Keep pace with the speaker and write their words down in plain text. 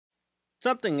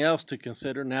Something else to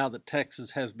consider now that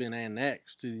Texas has been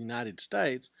annexed to the United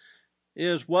States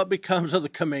is what becomes of the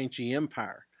Comanche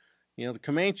Empire. The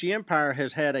Comanche Empire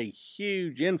has had a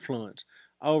huge influence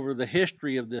over the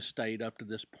history of this state up to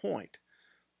this point.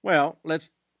 Well,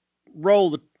 let's roll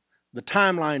the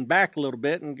timeline back a little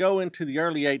bit and go into the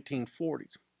early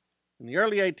 1840s. In the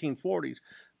early 1840s,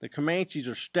 the Comanches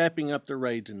are stepping up their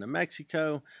raids into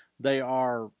Mexico. They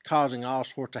are causing all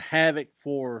sorts of havoc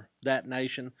for that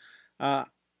nation.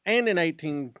 And in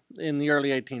the early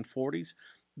 1840s,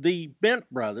 the Bent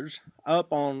brothers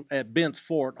up at Bent's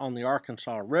Fort on the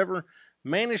Arkansas River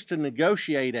managed to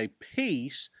negotiate a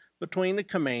peace between the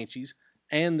Comanches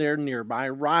and their nearby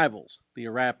rivals, the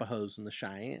Arapahoes and the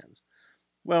Cheyennes.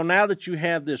 Well, now that you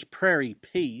have this prairie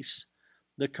peace,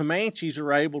 the Comanches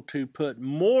are able to put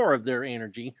more of their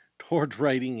energy towards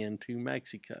raiding into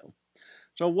Mexico.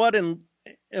 So what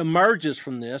emerges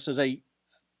from this is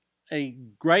a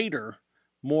greater,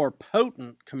 more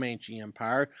potent Comanche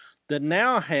Empire that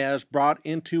now has brought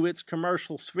into its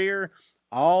commercial sphere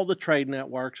all the trade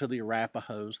networks of the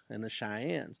Arapahoes and the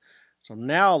Cheyennes. So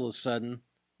now all of a sudden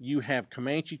you have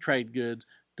Comanche trade goods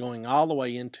going all the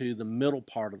way into the middle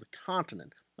part of the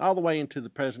continent, all the way into the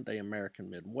present-day American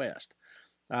Midwest.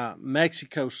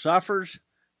 Mexico suffers,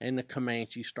 and the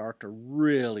Comanches start to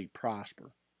really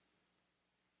prosper.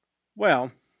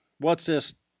 Well, what's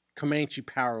this Comanche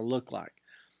power look like?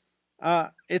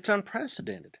 It's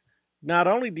unprecedented. Not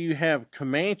only do you have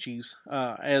Comanches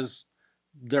as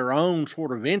their own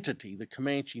sort of entity, the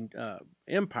Comanche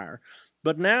Empire,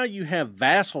 but now you have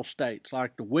vassal states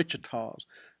like the Wichitas,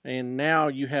 and now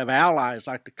you have allies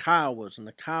like the Kiowas and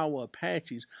the Kiowa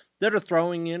Apaches that are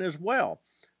throwing in as well.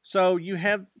 So you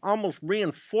have almost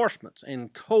reinforcements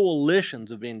and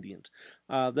coalitions of Indians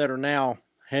that are now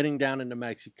heading down into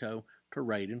Mexico to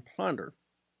raid and plunder.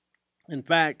 In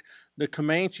fact, the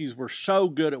Comanches were so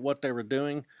good at what they were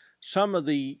doing, some of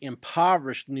the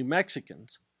impoverished New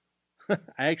Mexicans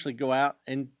actually go out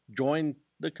and join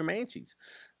the Comanches.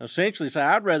 Essentially say,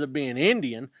 I'd rather be an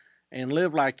Indian and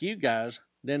live like you guys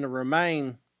than to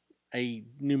remain a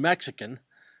New Mexican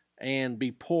and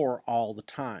be poor all the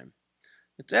time.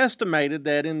 It's estimated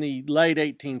that in the late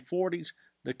 1840s,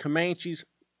 the Comanches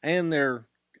and their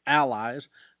allies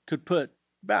could put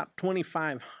about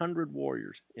 2,500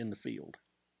 warriors in the field.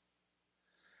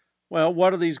 Well,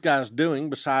 what are these guys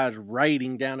doing besides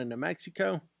raiding down into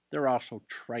Mexico? They're also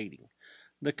trading.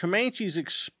 The Comanches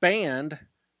expand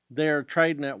their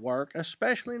trade network,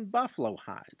 especially in buffalo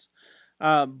hides.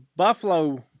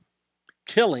 Buffalo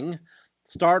killing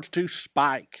starts to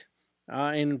spike.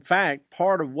 In fact,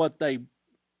 part of what they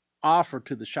offered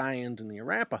to the Cheyennes and the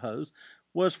Arapahoes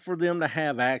was for them to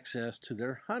have access to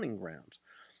their hunting grounds.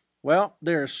 Well,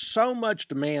 there is so much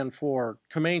demand for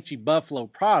Comanche buffalo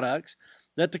products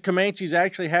that the Comanches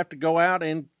actually have to go out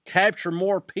and capture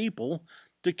more people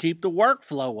to keep the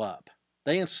workflow up.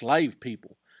 They enslave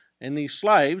people. And these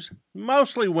slaves,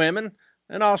 mostly women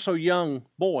and also young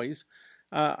boys,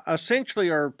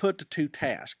 essentially are put to two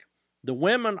tasks. The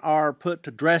women are put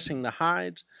to dressing the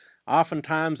hides.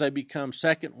 Oftentimes they become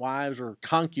second wives or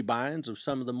concubines of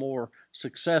some of the more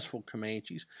successful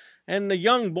Comanches. And the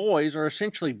young boys are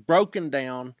essentially broken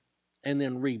down and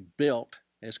then rebuilt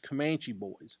as Comanche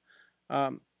boys.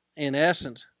 In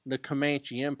essence, the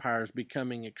Comanche Empire is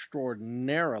becoming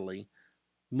extraordinarily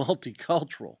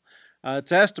multicultural.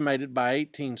 It's estimated by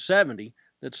 1870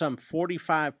 that some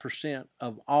 45%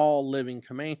 of all living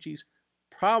Comanches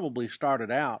probably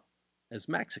started out as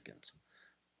Mexicans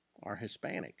or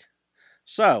Hispanic.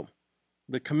 So,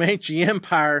 the Comanche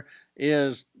Empire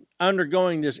is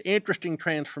undergoing this interesting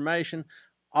transformation,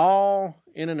 all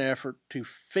in an effort to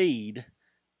feed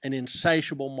an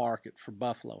insatiable market for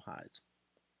buffalo hides.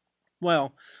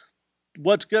 Well,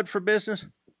 what's good for business?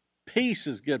 Peace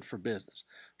is good for business.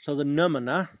 So the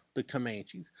Numina, the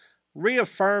Comanches,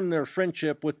 reaffirm their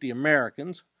friendship with the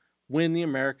Americans when the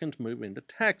Americans move into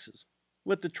Texas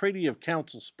with the Treaty of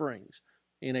Council Springs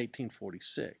in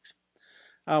 1846.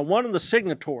 One of the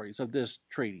signatories of this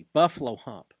treaty, Buffalo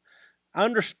Hump,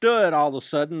 understood all of a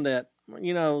sudden that,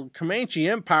 Comanche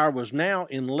Empire was now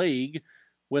in league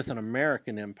with an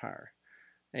American empire.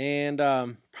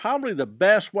 And probably the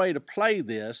best way to play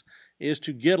this is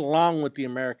to get along with the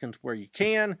Americans where you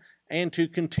can and to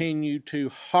continue to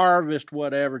harvest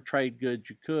whatever trade goods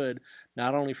you could,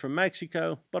 not only from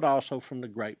Mexico, but also from the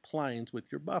Great Plains with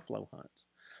your buffalo hunts.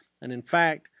 And in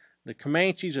fact, the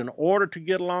Comanches, in order to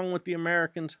get along with the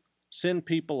Americans, send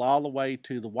people all the way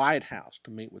to the White House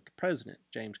to meet with the president,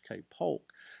 James K. Polk,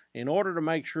 in order to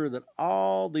make sure that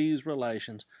all these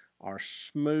relations are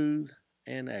smooth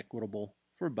and equitable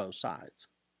for both sides.